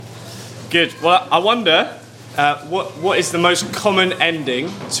Good. Well, I wonder what is the most common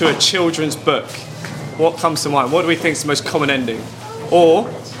ending to a children's book? What comes to mind? What do we think is the most common ending? Or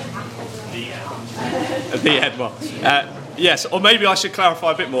the end. Well, yes. Or maybe I should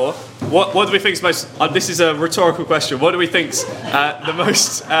clarify a bit more. What do we think is most? This is a rhetorical question. What do we think's the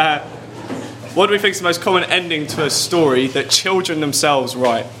most? What do we think is the most common ending to a story that children themselves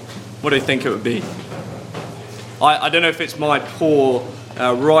write? What do you think it would be? I don't know if it's my poor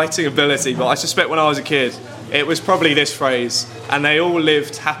writing ability, but I suspect when I was a kid, it was probably this phrase, and they all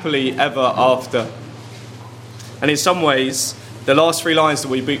lived happily ever after. And in some ways, the last three lines that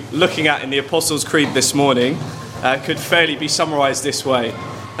we'll be looking at in the Apostles' Creed this morning could fairly be summarised this way.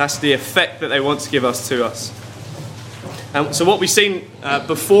 That's the effect that they want to give to us. So what we've seen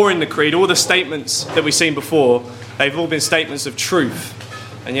before in the Creed, all the statements that we've seen before, they've all been statements of truth.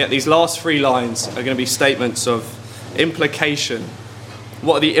 And yet these last three lines are going to be statements of implication.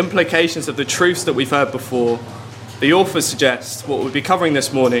 What are the implications of the truths that we've heard before? The author suggests what we'll be covering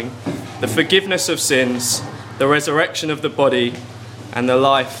this morning: the forgiveness of sins, the resurrection of the body, and the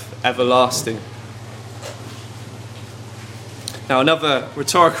life everlasting. Now, another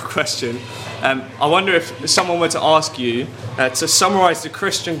rhetorical question. I wonder if someone were to ask you to summarise the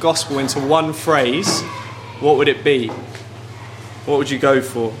Christian gospel into one phrase, what would it be? What would you go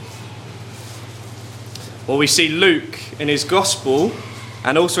for? Well, we see Luke in his gospel,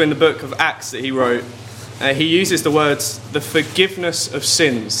 and also in the book of Acts that he wrote, he uses the words, the forgiveness of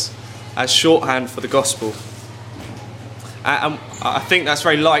sins, as shorthand for the gospel. And I think that's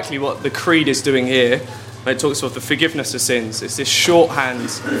very likely what the Creed is doing here, when it talks about the forgiveness of sins. It's this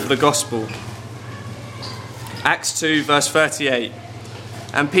shorthand for the gospel. Acts 2, verse 38.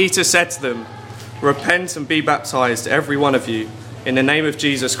 And Peter said to them, repent and be baptized, every one of you, in the name of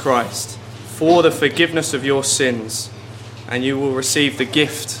Jesus Christ, for the forgiveness of your sins, and you will receive the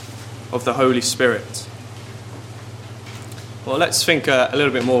gift of the Holy Spirit. Well, let's think a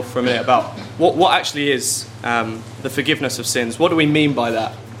little bit more for a minute about what actually is the forgiveness of sins. What do we mean by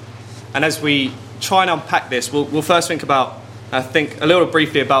that? And as we try and unpack this, we'll first think a little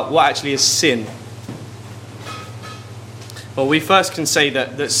briefly about what actually is sin. Well, we first can say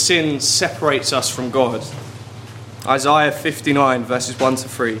that sin separates us from God. Isaiah 59, verses 1 to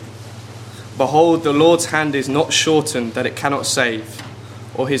 3. Behold, the Lord's hand is not shortened that it cannot save,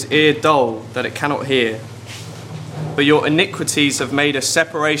 or his ear dull that it cannot hear. But your iniquities have made a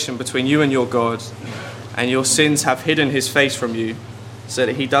separation between you and your God, and your sins have hidden his face from you, so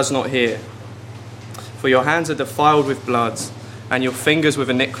that he does not hear. For your hands are defiled with blood, and your fingers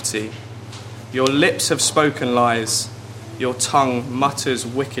with iniquity. Your lips have spoken lies, your tongue mutters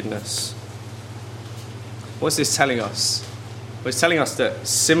wickedness. What's this telling us? Well, it's telling us that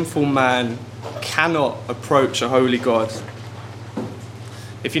sinful man cannot approach a holy God.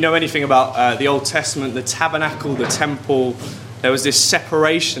 If you know anything about the Old Testament, the tabernacle, the temple, there was this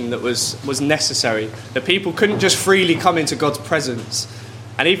separation that was necessary. The people couldn't just freely come into God's presence.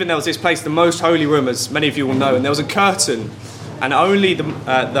 And even there was this place, the most holy room, as many of you will know, and there was a curtain, and only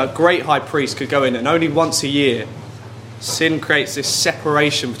the great high priest could go in, and only once a year. Sin creates this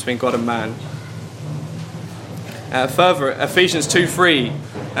separation between God and man. Further, Ephesians 2:3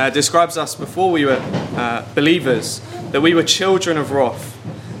 describes us before we were believers, that we were children of wrath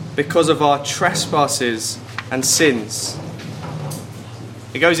because of our trespasses and sins.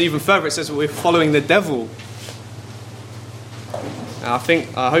 It goes even further. It says that we're following the devil. Now,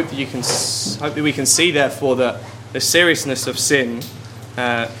 I hope that we can see, therefore, that the seriousness of sin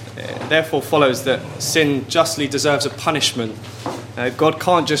therefore follows that sin justly deserves a punishment. God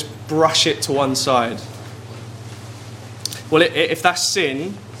can't just brush it to one side. Well, if that's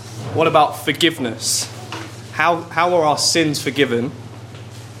sin, what about forgiveness? How are our sins forgiven?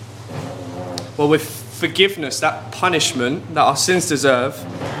 Well, with forgiveness, that punishment that our sins deserve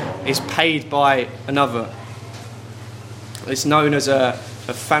is paid by another. It's known as a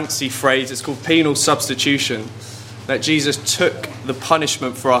fancy phrase. It's called penal substitution, that Jesus took the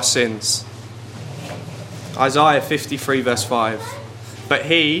punishment for our sins. Isaiah 53, verse 5. But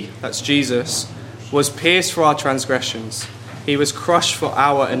he, that's Jesus, was pierced for our transgressions. He was crushed for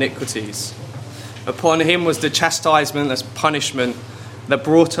our iniquities. Upon him was the chastisement, that's punishment, that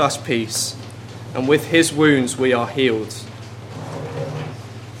brought us peace. And with his wounds we are healed.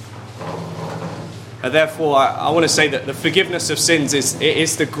 And therefore, I want to say that the forgiveness of sins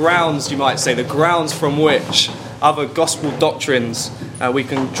is the grounds, you might say, the grounds from which other gospel doctrines we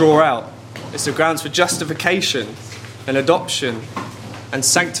can draw out. It's the grounds for justification and adoption and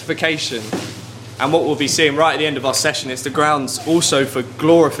sanctification. And what we'll be seeing right at the end of our session is the grounds also for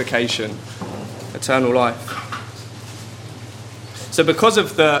glorification, eternal life. So because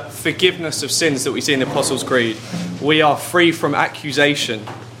of the forgiveness of sins that we see in the Apostles' Creed, we are free from accusation.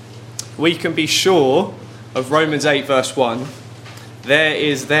 We can be sure of Romans 8 verse 1. There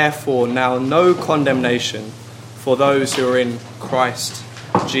is therefore now no condemnation for those who are in Christ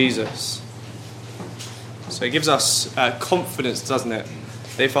Jesus. So it gives us confidence, doesn't it?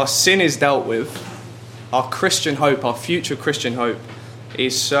 That if our sin is dealt with, our Christian hope, our future Christian hope,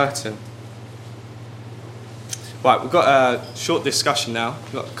 is certain. Right, we've got a short discussion now.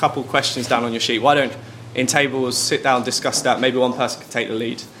 We've got a couple questions down on your sheet. Why don't, in tables, sit down and discuss that? Maybe one person can take the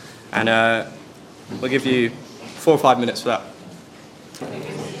lead. And we'll give you 4 or 5 minutes for that.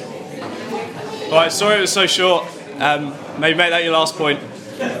 All right, sorry it was so short. Maybe make that your last point.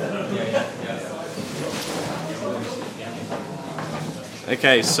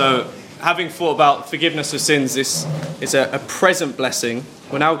 Okay, so having thought about forgiveness of sins, this is a present blessing.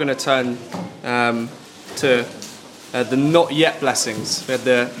 We're now going to turn to the not yet blessings. We had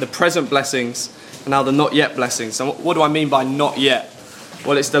the present blessings and now the not yet blessings. And what do I mean by not yet?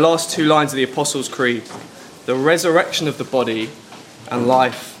 Well, it's the last 2 lines of the Apostles' Creed. The resurrection of the body and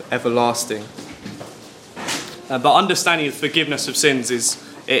life everlasting. But understanding the forgiveness of sins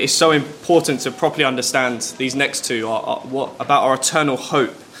is so important to properly understand these next 2, what about our eternal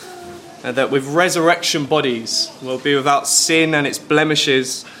hope. That with resurrection bodies, we'll be without sin and its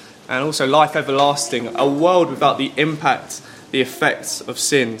blemishes, and also life everlasting, a world without the impact, the effects of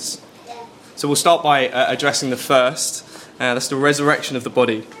sins. So we'll start by addressing the first, that's the resurrection of the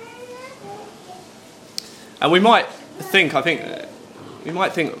body. And we might think,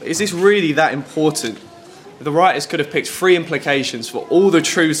 is this really that important? The writers could have picked 3 implications for all the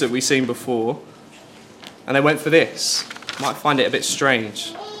truths that we've seen before, and they went for this. Might find it a bit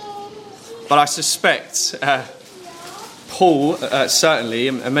strange. But I suspect Paul, certainly,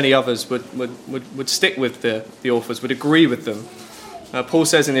 and many others would stick with the authors, would agree with them. Paul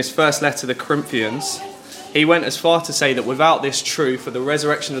says in his first letter to the Corinthians, he went as far to say that without this truth of the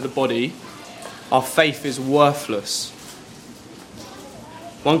resurrection of the body, our faith is worthless.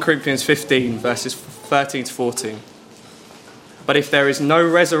 1 Corinthians 15, verses 13 to 14. But if there is no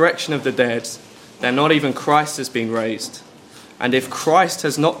resurrection of the dead, then not even Christ has been raised. And if Christ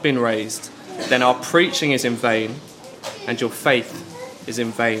has not been raised, then our preaching is in vain, and your faith is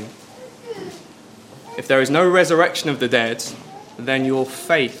in vain. If there is no resurrection of the dead, then your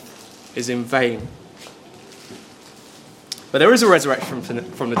faith is in vain. But there is a resurrection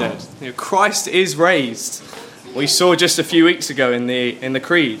from the dead. Christ is raised. We saw just a few weeks ago in the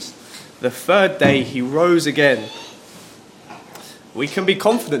Creed. The 3rd day he rose again. We can be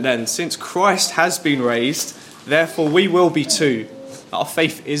confident then, since Christ has been raised, therefore we will be too. Our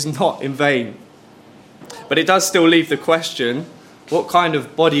faith is not in vain. But it does still leave the question, what kind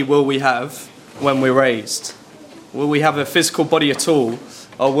of body will we have when we're raised? Will we have a physical body at all,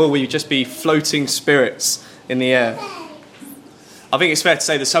 or will we just be floating spirits in the air? I think it's fair to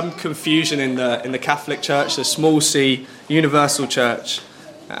say there's some confusion in the Catholic Church, the small c, universal church,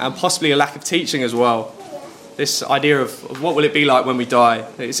 and possibly a lack of teaching as well. This idea of what will it be like when we die?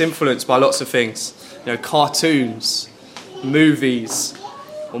 It's influenced by lots of things. Cartoons, movies,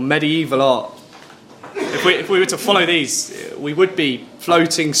 or medieval art. If we were to follow these, we would be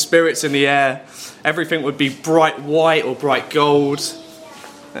floating spirits in the air. Everything would be bright white or bright gold.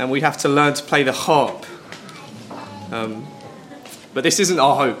 And we'd have to learn to play the harp. But this isn't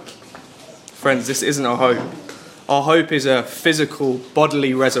our hope. Friends, this isn't our hope. Our hope is a physical,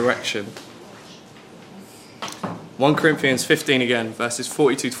 bodily resurrection. 1 Corinthians 15 again, verses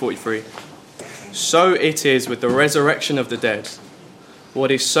 42 to 43. So it is with the resurrection of the dead.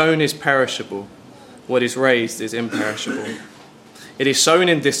 What is sown is perishable. What is raised is imperishable. It is sown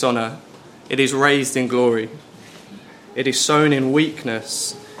in dishonour. It is raised in glory. It is sown in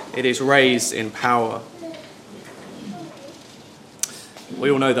weakness. It is raised in power. We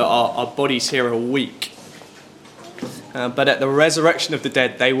all know that our bodies here are weak. But at the resurrection of the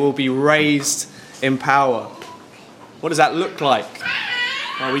dead, they will be raised in power. What does that look like?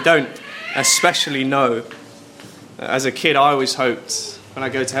 Well, we don't especially know. As a kid, I always hoped when I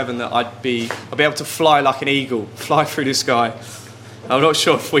go to heaven that I'd be able to fly like an eagle, fly through the sky. I'm not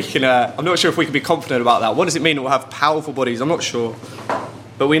sure if we can be confident about that. What does it mean that we'll have powerful bodies? I'm not sure.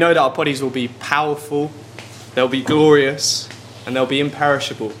 But we know that our bodies will be powerful, they'll be glorious, and they'll be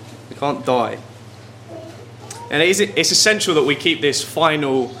imperishable. They can't die. And it's essential that we keep this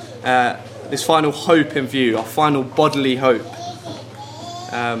final hope in view, our final bodily hope.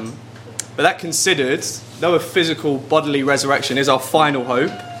 But that considered, though a physical bodily resurrection is our final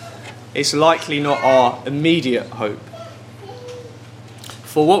hope, it's likely not our immediate hope.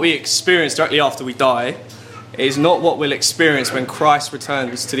 For what we experience directly after we die is not what we'll experience when Christ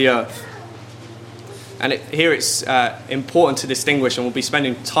returns to the earth. And here it's important to distinguish, and we'll be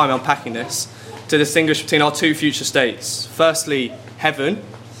spending time unpacking this, to distinguish between our two future states. Firstly, heaven,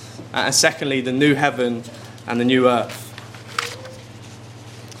 and secondly, the new heaven and the new earth.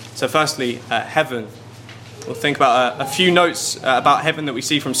 So firstly, heaven. We'll think about a few notes about heaven that we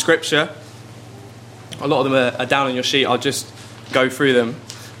see from Scripture. A lot of them are down on your sheet. I'll just go through them.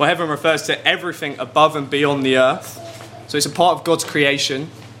 Well, heaven refers to everything above and beyond the earth. So it's a part of God's creation.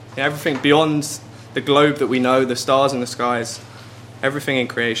 Everything beyond the globe that we know, the stars and the skies, everything in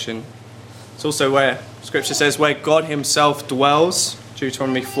creation. It's also where Scripture says where God himself dwells,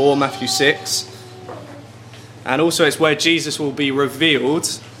 Deuteronomy 4, Matthew 6. And also it's where Jesus will be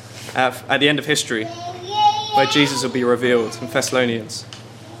revealed at the end of history, where Jesus will be revealed in Thessalonians.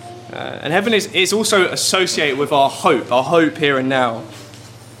 And heaven is also associated with our hope here and now.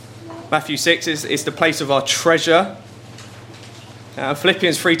 Matthew 6 is the place of our treasure.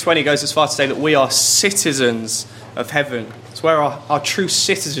 Philippians 3:20 goes as far to say that we are citizens of heaven. It's where our true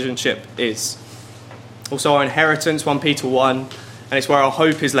citizenship is. Also our inheritance, 1 Peter 1, and it's where our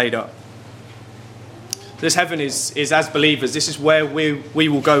hope is laid up. This heaven is as believers, this is where we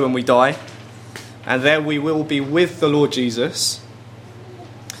will go when we die. And there we will be with the Lord Jesus.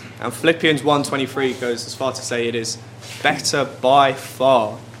 And Philippians 1:23 goes as far to say it is better by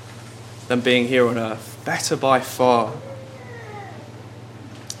far than being here on earth. Better by far.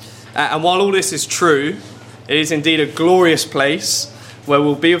 And while all this is true, it is indeed a glorious place where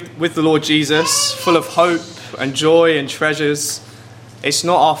we'll be with the Lord Jesus, full of hope and joy and treasures. It's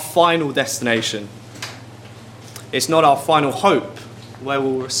not our final destination. It's not our final hope where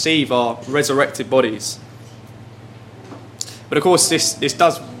we'll receive our resurrected bodies. But of course, this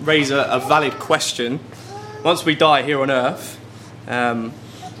does raise a valid question. Once we die here on earth,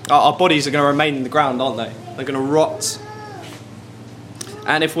 our bodies are going to remain in the ground, aren't they? They're going to rot.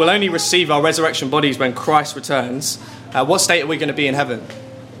 And if we'll only receive our resurrection bodies when Christ returns, what state are we going to be in heaven?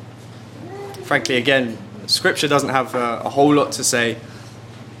 Frankly, again, Scripture doesn't have a whole lot to say.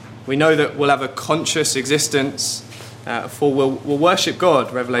 We know that we'll have a conscious existence, for we'll worship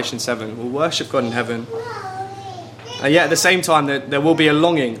God, Revelation 7. We'll worship God in heaven. And yet at the same time, there will be a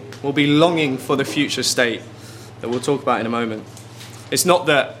longing. We'll be longing for the future state that we'll talk about in a moment. It's not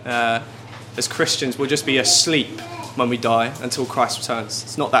that as Christians we'll just be asleep when we die until Christ returns.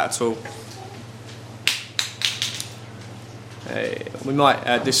 It's not that at all. We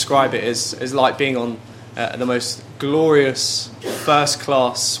might describe it as like being on the most glorious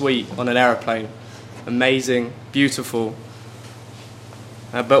first-class suite on an aeroplane. Amazing, beautiful.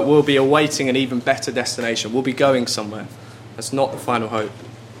 But we'll be awaiting an even better destination. We'll be going somewhere. That's not the final hope.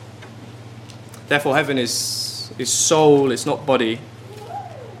 Therefore, heaven is soul, it's not body.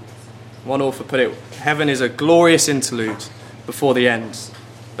 One author put it, heaven is a glorious interlude before the end,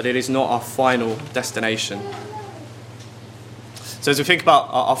 but it is not our final destination. So as we think about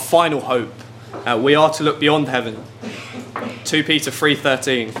our final hope, we are to look beyond heaven. 2 Peter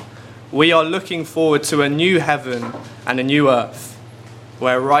 3:13. We are looking forward to a new heaven and a new earth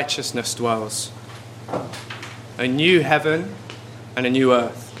where righteousness dwells. A new heaven and a new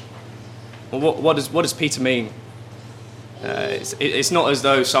earth. Well, what does Peter mean? It's not as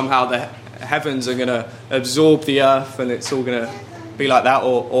though somehow the heavens are going to absorb the earth and it's all going to be like that,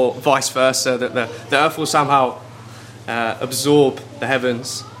 or vice versa, that the earth will somehow absorb the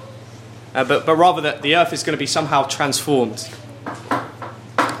heavens. But rather that the earth is going to be somehow transformed.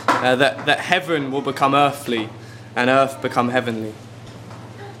 That heaven will become earthly and earth become heavenly.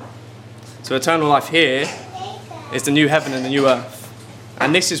 So eternal life here is the new heaven and the new earth.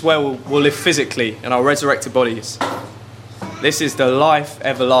 And this is where we'll live physically in our resurrected bodies. This is the life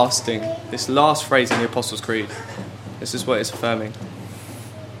everlasting. This last phrase in the Apostles' Creed. This is what it's affirming.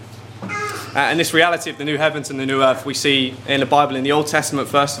 And this reality of the new heavens and the new earth we see in the Bible, in the Old Testament,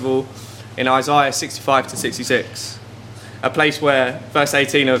 first of all, in Isaiah 65 to 66. A place where, verse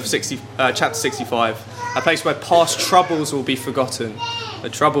 18 of chapter 65, a place where past troubles will be forgotten. The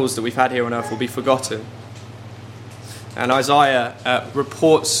troubles that we've had here on earth will be forgotten. And Isaiah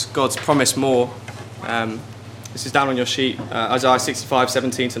reports God's promise more. This is down on your sheet, Isaiah 65,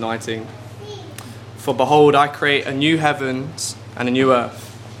 17 to 19. For behold, I create a new heavens and a new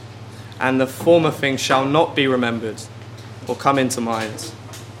earth, and the former things shall not be remembered or come into mind.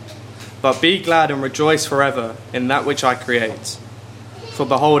 But be glad and rejoice forever in that which I create. For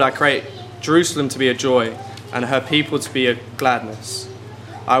behold, I create Jerusalem to be a joy, and her people to be a gladness.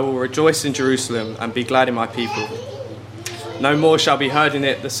 I will rejoice in Jerusalem and be glad in my people. No more shall be heard in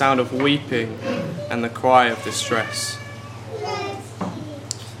it the sound of weeping and the cry of distress.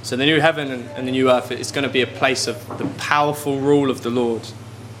 So the new heaven and the new earth is going to be a place of the powerful rule of the Lord,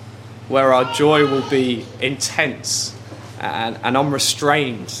 where our joy will be intense and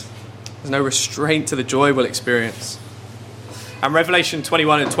unrestrained. There's no restraint to the joy we'll experience. And Revelation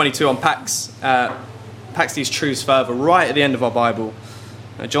 21 and 22 unpacks these truths further. Right at the end of our Bible,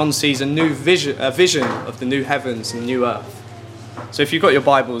 John sees a vision of the new heavens and the new earth. So if you've got your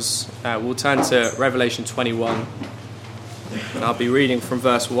Bibles, we'll turn to Revelation 21. And I'll be reading from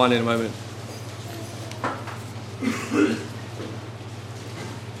verse 1 in a moment.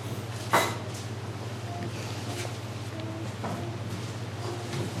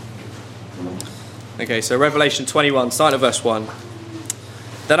 Okay, so Revelation 21, starting at verse 1.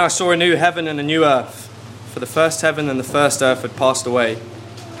 Then I saw a new heaven and a new earth, for the first heaven and the first earth had passed away,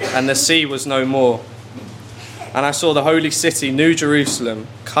 and the sea was no more. And I saw the holy city, New Jerusalem,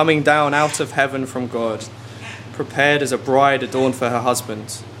 coming down out of heaven from God, prepared as a bride adorned for her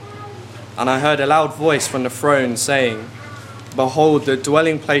husband. And I heard a loud voice from the throne saying, Behold, the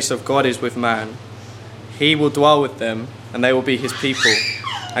dwelling place of God is with man. He will dwell with them, and they will be his people,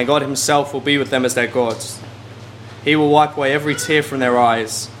 and God himself will be with them as their God. He will wipe away every tear from their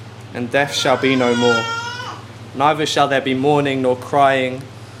eyes, and death shall be no more. Neither shall there be mourning, nor crying,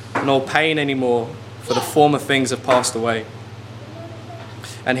 nor pain any more, for the former things have passed away.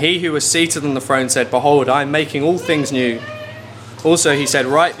 And he who was seated on the throne said, Behold, I am making all things new. Also he said,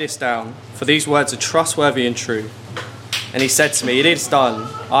 Write this down, for these words are trustworthy and true. And he said to me, It is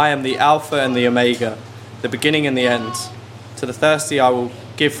done. I am the Alpha and the Omega, the beginning and the end. To the thirsty I will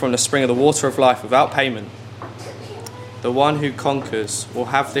give from the spring of the water of life without payment. The one who conquers will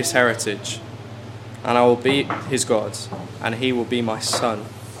have this heritage, and I will be his God, and he will be my son.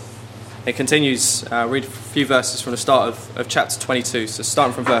 It continues, read a few verses from the start of chapter 22, so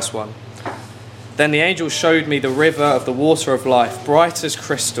starting from verse 1. Then the angel showed me the river of the water of life, bright as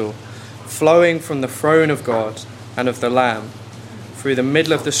crystal, flowing from the throne of God and of the Lamb, through the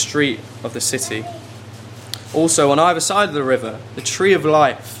middle of the street of the city. Also on either side of the river, the tree of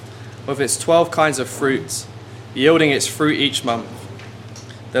life, with its 12 kinds of fruit, yielding its fruit each month.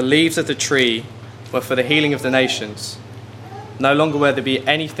 The leaves of the tree were for the healing of the nations. No longer will there be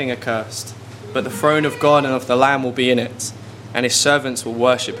anything accursed, but the throne of God and of the Lamb will be in it, and his servants will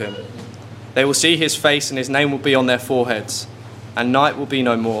worship him. They will see his face, and his name will be on their foreheads, and night will be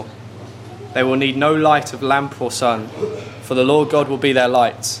no more. They will need no light of lamp or sun, for the Lord God will be their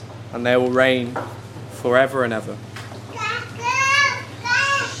light, and they will reign forever and ever.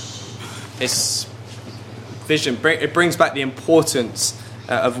 This vision, it brings back the importance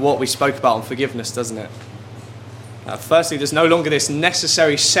of what we spoke about on forgiveness, doesn't it? Firstly, there's no longer this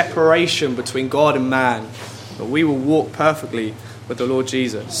necessary separation between God and man, but we will walk perfectly with the Lord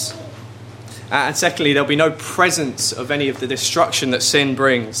Jesus. And secondly, there'll be no presence of any of the destruction that sin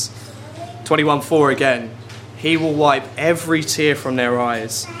brings. 21:4 again, he will wipe every tear from their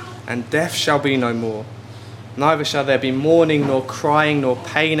eyes, and death shall be no more. Neither shall there be mourning, nor crying, nor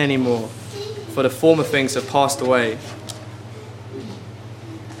pain any more, for the former things have passed away.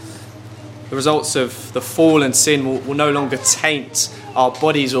 The results of the fall and sin will no longer taint our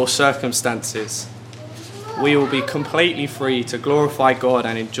bodies or circumstances. We will be completely free to glorify God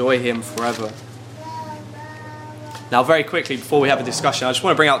and enjoy him forever. Now, very quickly, before we have a discussion, I just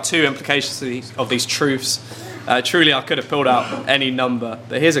want to bring out two implications of these truths. Truly, I could have pulled out any number,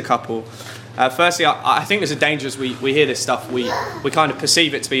 but here's a couple. Firstly, I think there's a danger as we hear this stuff, we kind of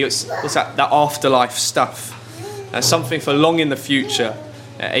perceive it to be that afterlife stuff, something for long in the future.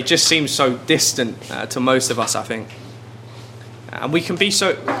 It just seems so distant to most of us, I think. And we can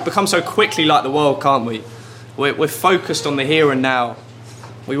become so quickly like the world, can't we? We're focused on the here and now.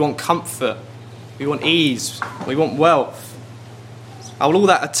 We want comfort. We want ease. We want wealth. All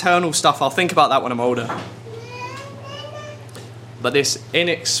that eternal stuff, I'll think about that when I'm older. But this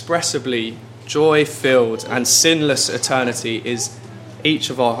inexpressibly joy-filled and sinless eternity is each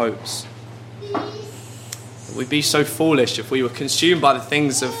of our hopes. We'd be so foolish if we were consumed by the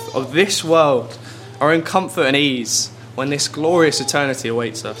things of this world, our own comfort and ease, when this glorious eternity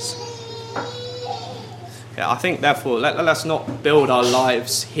awaits us. I think, therefore, let's not build our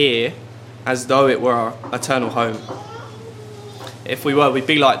lives here as though it were our eternal home. If we were, we'd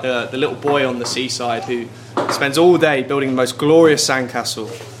be like the little boy on the seaside who spends all day building the most glorious sandcastle.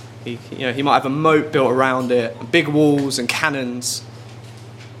 He might have a moat built around it, big walls and cannons.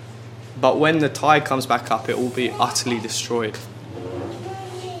 But when the tide comes back up, it will be utterly destroyed.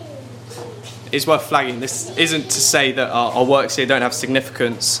 It's worth flagging. This isn't to say that our works here don't have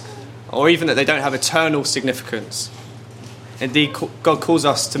significance, or even that they don't have eternal significance. Indeed, God calls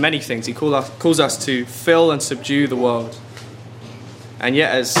us to many things. He calls us to fill and subdue the world. And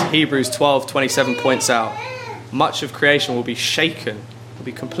yet, as Hebrews 12:27 points out, much of creation will be shaken, will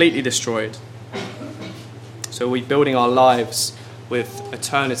be completely destroyed. So we're building our lives with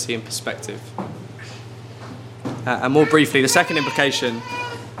eternity in perspective. And more briefly, the second implication,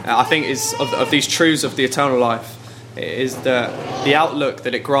 I think, is of these truths of the eternal life, is the outlook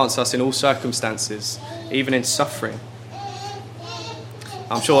that it grants us in all circumstances, even in suffering.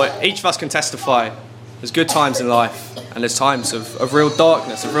 I'm sure each of us can testify there's good times in life and there's times of real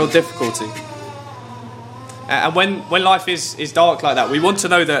darkness, of real difficulty. And when life is dark like that, we want to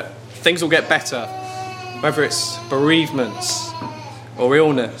know that things will get better, whether it's bereavements or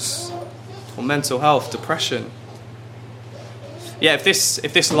illness or mental health, depression. Yeah, if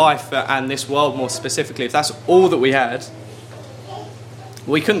this life and this world more specifically, if that's all that we had,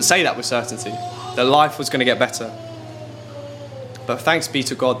 we couldn't say that with certainty, that life was going to get better. But thanks be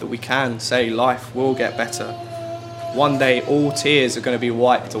to God that we can say life will get better. One day all tears are going to be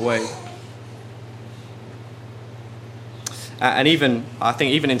wiped away. And I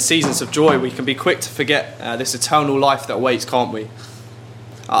think even in seasons of joy, we can be quick to forget this eternal life that awaits, can't we?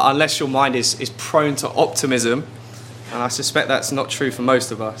 Unless your mind is prone to optimism, and I suspect that's not true for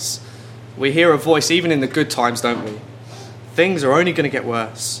most of us. We hear a voice even in the good times, don't we? Things are only going to get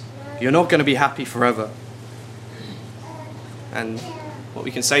worse. You're not going to be happy forever. And what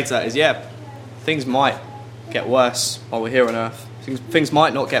we can say to that is, yeah, things might get worse while we're here on earth. Things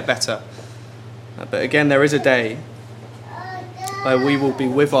might not get better. But again, there is a day where we will be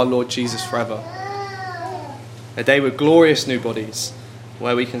with our Lord Jesus forever. A day with glorious new bodies,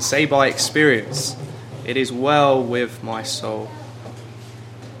 where we can say by experience, it is well with my soul.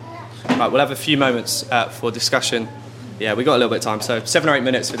 Right, we'll have a few moments for discussion. Yeah, we've got a little bit of time, so 7 or 8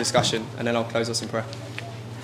 minutes for discussion, and then I'll close us in prayer.